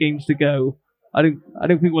now with 8 games to go, I don't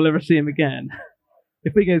think we'll ever see him again.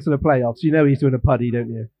 If we get to the playoffs, you know he's doing a puddy, don't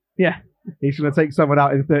you? Yeah. He's going to take someone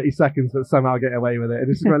out in 30 seconds, but somehow get away with it.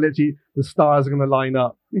 And it's going to literally, the stars are going to line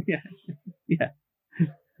up. Yeah.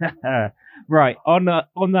 Right. On that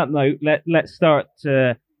note, let's start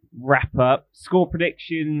to wrap up. Score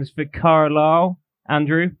predictions for Carlisle,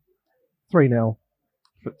 Andrew. 3-0.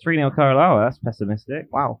 3-0 Carlisle. That's pessimistic.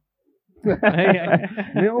 Wow.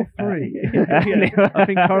 0-3. I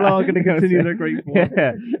think Carlisle are going to continue their great form.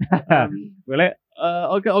 Will it?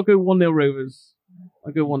 I'll go 1-0 Rovers.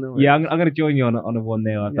 I'll go 1-0 Rovers. Yeah, I'm going to join you on a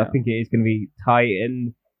 1-0. I think it is going to be tight,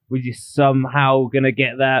 and we're just somehow going to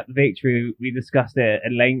get that victory. We discussed it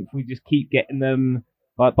at length. We just keep getting them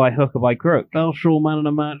by hook or by crook. Belshaw, man of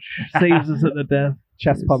the match, saves us at the death.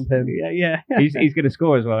 Chest pumping. Yeah. He's going to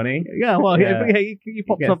score as well, isn't he? Yeah, well, he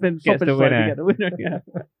pops up in stoppage the time to get the winner. Yeah.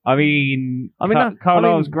 I mean,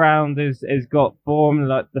 Carlisle's ground has got form,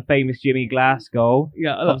 like the famous Jimmy Glass goal.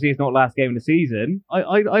 Yeah, obviously it's not last game of the season.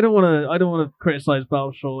 I don't want to criticize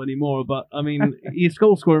Belshaw anymore, but I mean his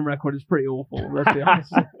goal scoring record is pretty awful. Let's be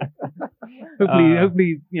honest.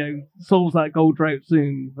 Hopefully, solves that goal drought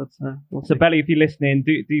soon. But so Belly, if you're listening,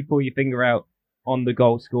 do pull your finger out on the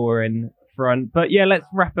goal scoring front. But yeah, let's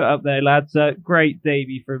wrap it up there, lads. Great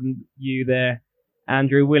debut from you there,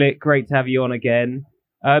 Andrew Willett. Great to have you on again.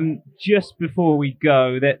 Just before we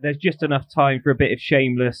go, there's just enough time for a bit of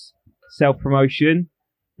shameless self-promotion.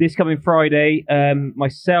 This coming Friday,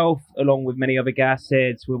 myself, along with many other gas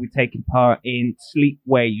heads, will be taking part in Sleep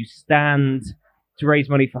Where You Stand to raise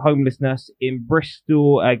money for homelessness in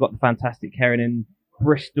Bristol. I got the fantastic Heron in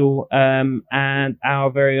Bristol, and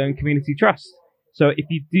our very own community trust. So if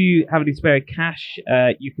you do have any spare cash,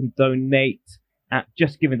 you can donate at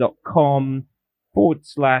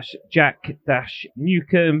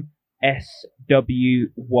justgiving.com/Jack-Newcomb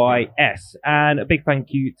SWYS. And a big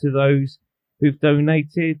thank you to those who've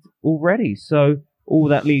donated already. So all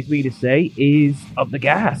that leaves me to say is up the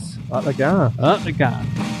gas. Up the gas. Up the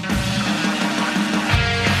gas.